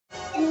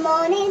Good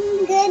morning,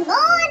 good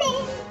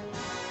morning.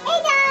 Hey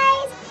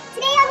guys,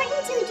 today I'm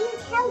bringing to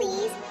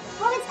genekelly's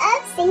performance of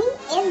Singing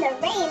in the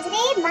Rain.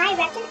 Today, my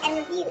reaction and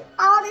review.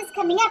 All this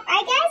coming up,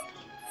 alright guys?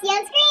 See you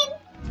on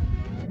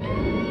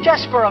screen.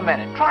 Just for a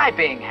minute, try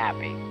being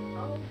happy.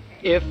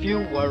 If you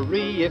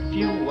worry, if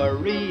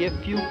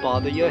you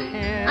bother your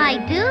head, I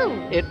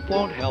do. It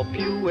won't help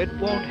you, it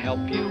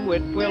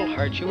will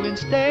hurt you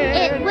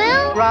instead. It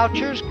will?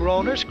 Grouchers,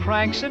 groaners,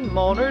 cranks and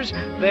moaners,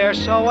 they're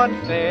so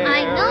unfair.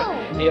 I know.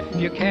 If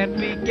you can't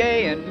be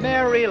gay and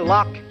merry,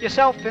 lock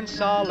yourself in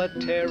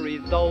solitary.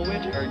 Though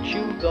it hurts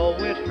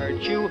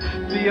you,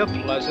 be a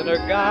pleasanter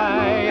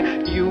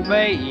guy. You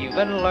may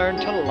even learn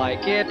to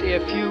like it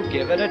if you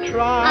give it a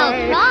try.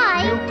 I'll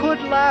try. You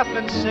could laugh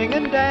and sing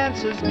and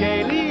dance as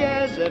gaily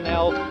as an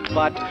elf,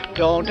 but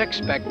don't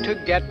expect to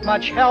get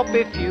much help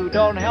if you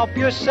don't help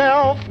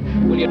yourself.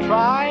 Will you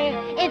try?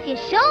 If you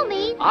show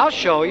me, I'll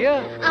show you.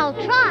 I'll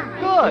try.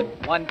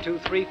 Good. 1, 2,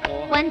 3,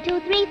 4. 1, 2,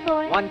 3,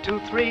 4. 1, 2,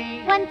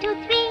 3. 1, 2,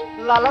 3.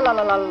 La la la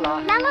la la la.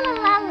 La la la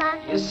la la.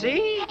 You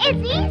see? It's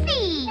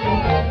easy.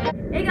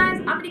 Hey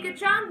guys, I'm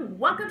Nika-chan.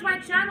 Welcome to my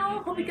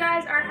channel. Hope you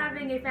guys are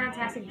having a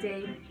fantastic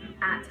day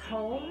at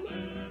home.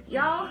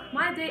 Y'all,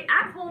 my day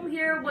at home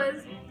here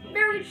was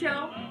very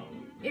chill.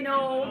 You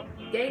know,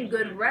 getting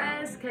good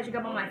rest, catching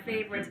up on my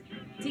favorite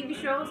TV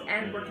shows,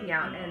 and working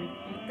out. And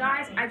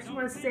guys, I just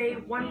want to say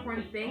one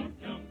important thing.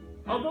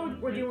 Although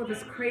we're dealing with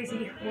this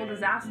crazy world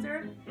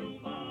disaster,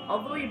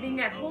 although you're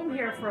being at home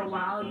here for a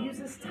while, use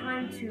this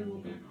time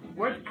to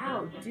work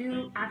out,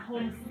 do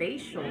at-home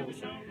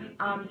facials,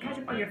 catch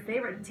up on your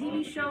favorite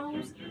TV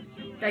shows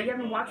that you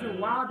haven't watched in a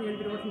while because you've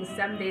been working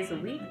 7 days a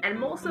week. And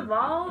most of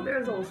all,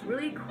 there's those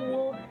really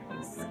cool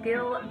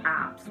skill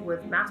apps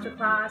with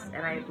Masterclass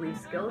and I believe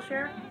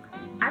Skillshare.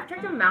 I've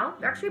checked them out.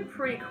 They're actually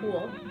pretty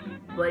cool.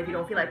 But if you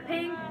don't feel like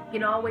paying, you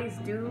can always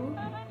do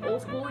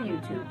old school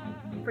YouTube.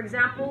 For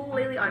example,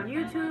 lately on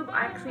YouTube,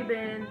 I've actually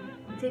been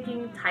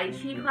taking Tai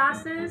Chi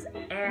classes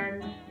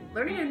and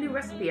learning a new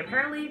recipe.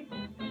 Apparently,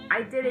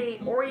 I did a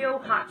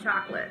Oreo hot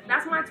chocolate.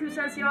 That's my 2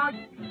 cents, y'all.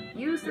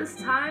 Use this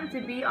time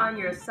to be on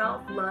your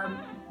self-love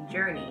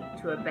journey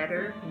to a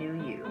better new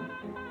you.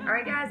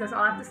 Alright guys, that's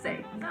all I have to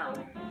say. So,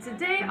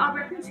 today I'll be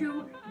reacting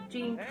to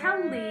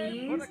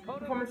genekelly's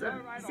performance of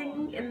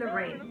Singing in the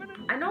Rain.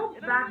 I know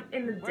back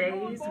in the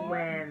days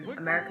when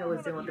America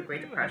was dealing with the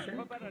Great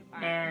Depression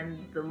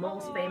and the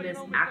most famous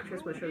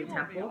actress was Shirley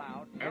Temple,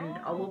 and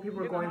although people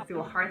were going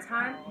through a hard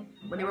time,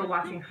 when they were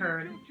watching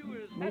her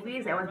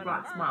movies, they always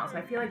brought smiles. So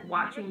I feel like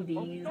watching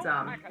these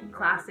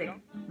classic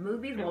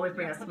movies will always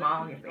bring a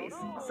smile on your face.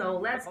 So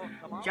let's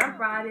jump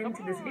right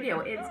into this video.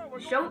 It's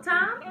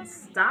showtime,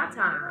 start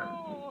time.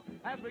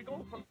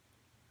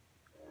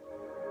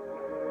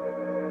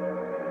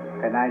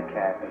 Good night,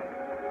 Kathy.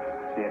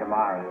 See you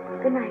tomorrow.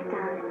 Good night,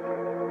 darling.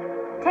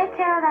 Take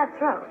care of that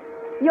throat.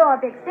 You're a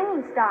big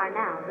singing star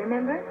now,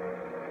 remember?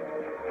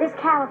 This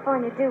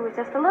California dew is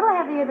just a little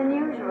heavier than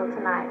usual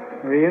tonight.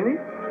 Really?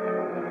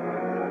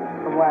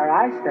 From where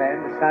I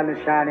stand, the sun is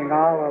shining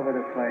all over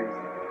the place.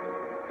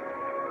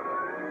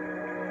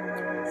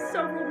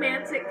 So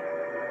romantic.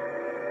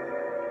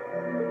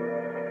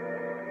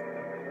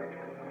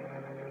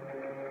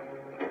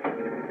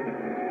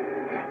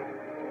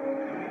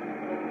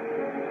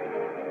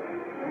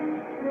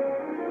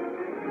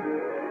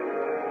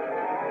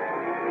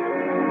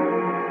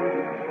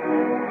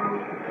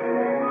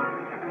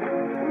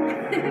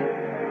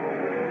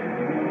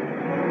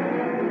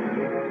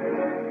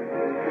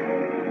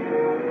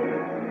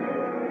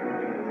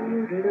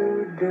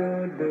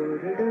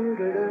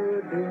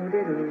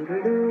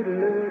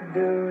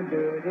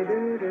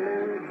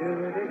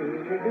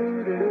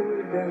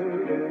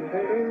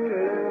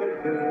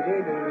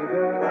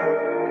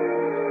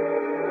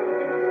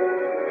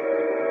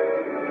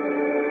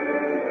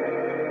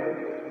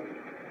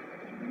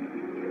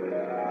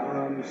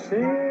 I'm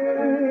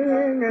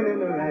singing in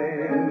the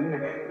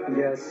rain,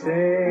 yes,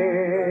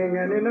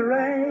 singing in the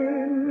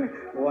rain.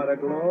 What a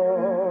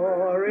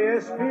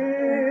glorious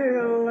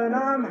feeling,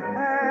 I'm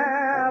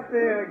happy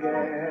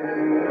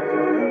again.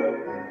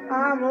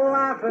 I'm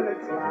laughing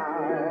at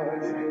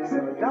clouds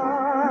so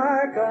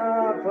dark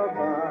up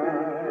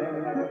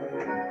above.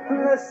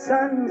 The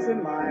sun's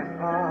in my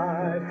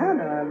heart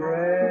and I'm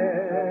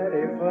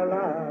ready for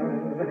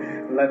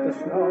love. Let the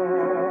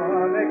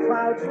stormy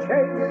clouds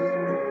chase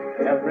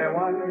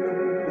everyone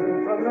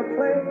from the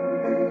place.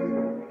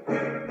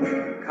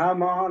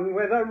 Come on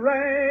with the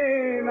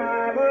rain,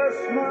 I've a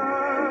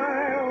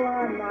smile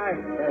on my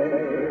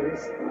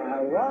face. I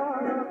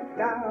walk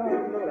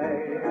down the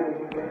lane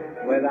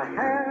with a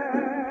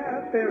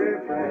happy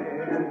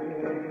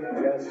refrain,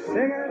 just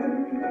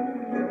singing,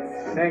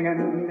 singing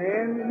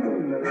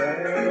in the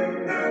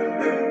rain,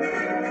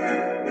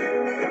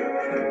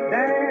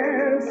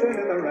 dancing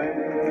in the rain.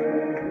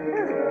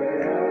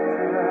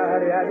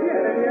 Yeah, yeah,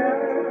 yeah, yeah.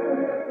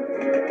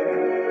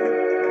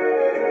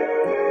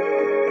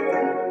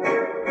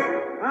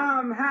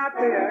 I'm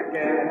happy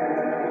again.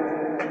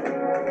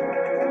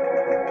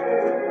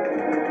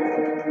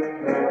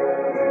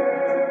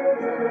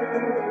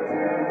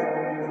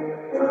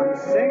 and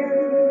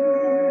singing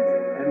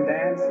and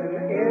dancing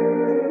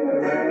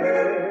in the rain.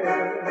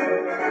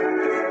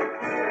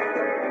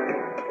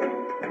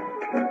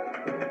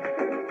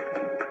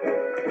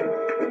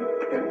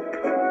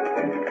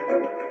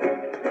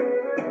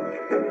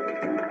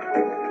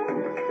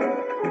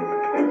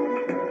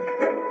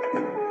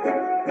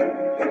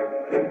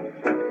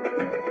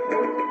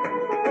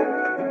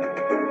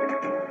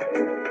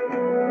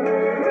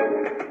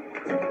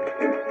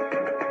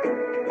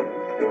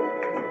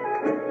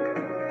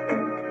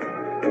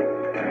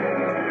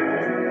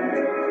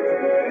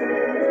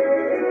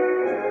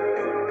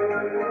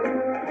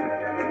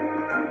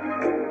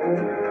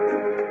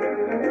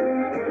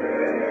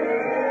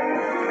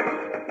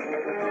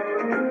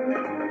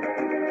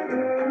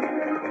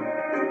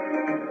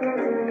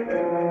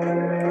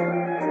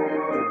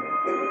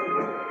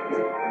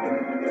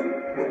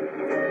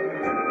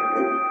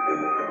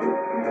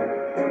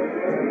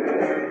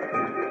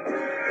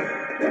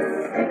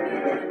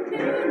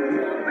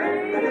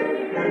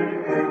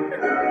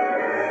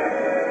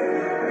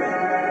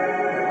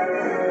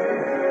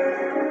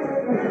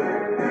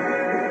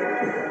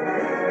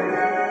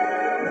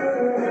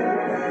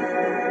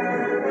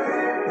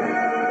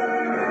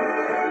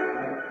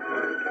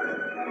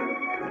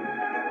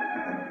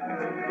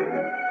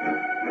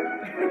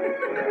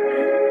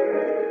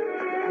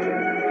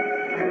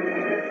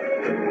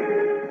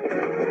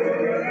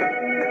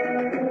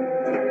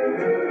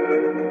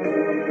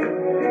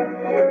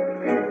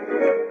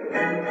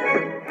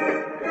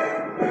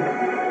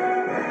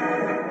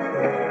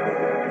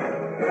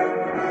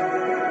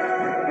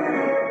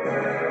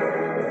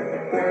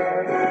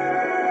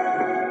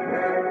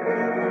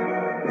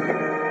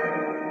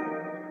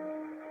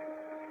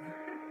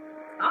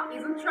 Oh,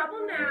 he's in trouble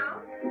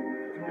now.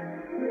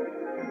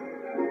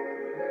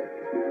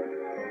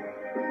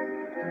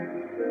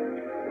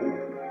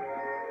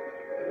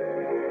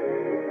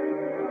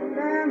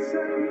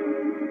 Dancing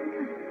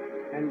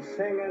and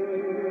singing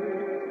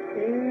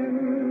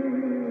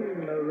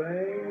in the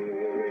rain.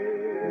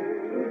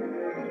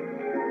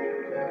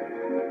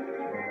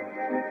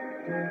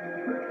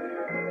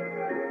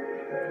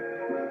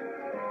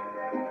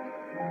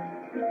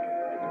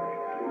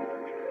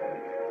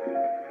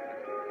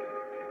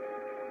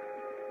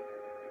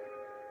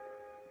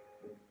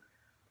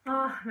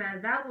 Oh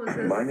man, that was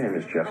just... My name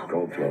is Jeff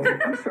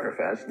Goldblum. I'm sort of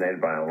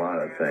fascinated by a lot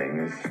of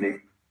things.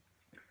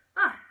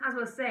 As I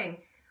was saying,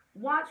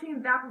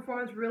 watching that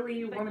performance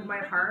really warmed my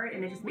heart,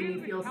 and it just made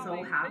me feel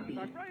so happy.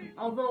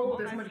 Although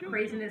there's so much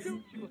craziness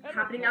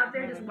happening out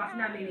there, just watching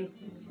that made me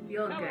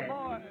feel good.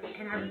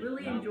 And I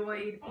really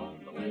enjoyed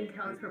Gene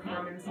Kelly's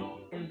performance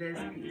in this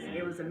piece.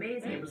 It was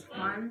amazing, it was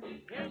fun,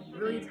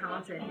 really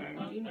talented, and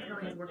Gene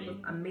Kelly has worked with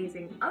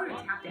amazing other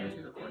tap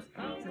dancers, of course,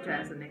 such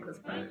as the Nicholas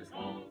Brothers.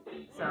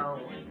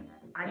 So,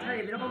 I tell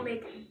you, they don't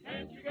make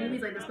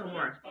movies like this no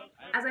more.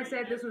 As I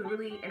said, this was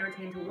really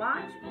entertaining to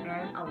watch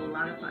and a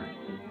lot of fun.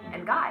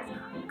 And guys,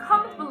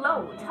 comment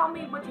below. Tell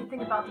me what you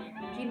think about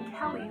Gene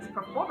Kelly's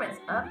performance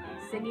of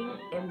Singing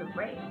in the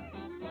Rain.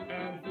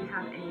 And if you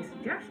have any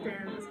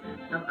suggestions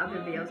of other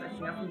videos I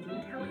should know from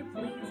Gene Kelly,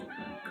 please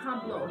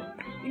comment below.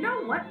 You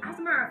know what? As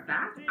a matter of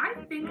fact, I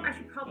think I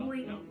should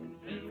probably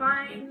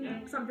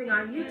find something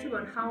on YouTube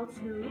on how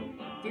to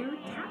do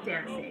tap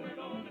dancing.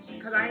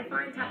 Because I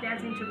find tap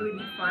dancing to really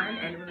be fun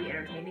and really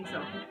entertaining.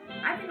 So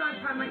I think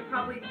I might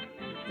probably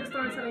just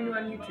learn something new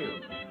on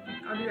YouTube.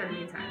 I'll do that in the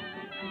meantime.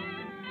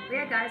 But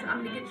yeah guys,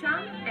 I'm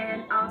Nika-chan,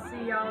 and I'll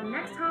see y'all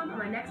next time on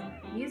my next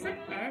music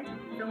and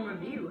film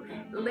review.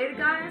 Later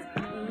guys,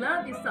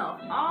 love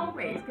yourself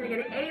always. Can I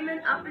get an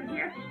amen up in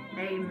here?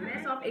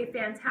 Amen. Have a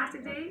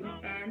fantastic day,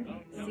 and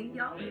see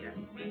y'all later.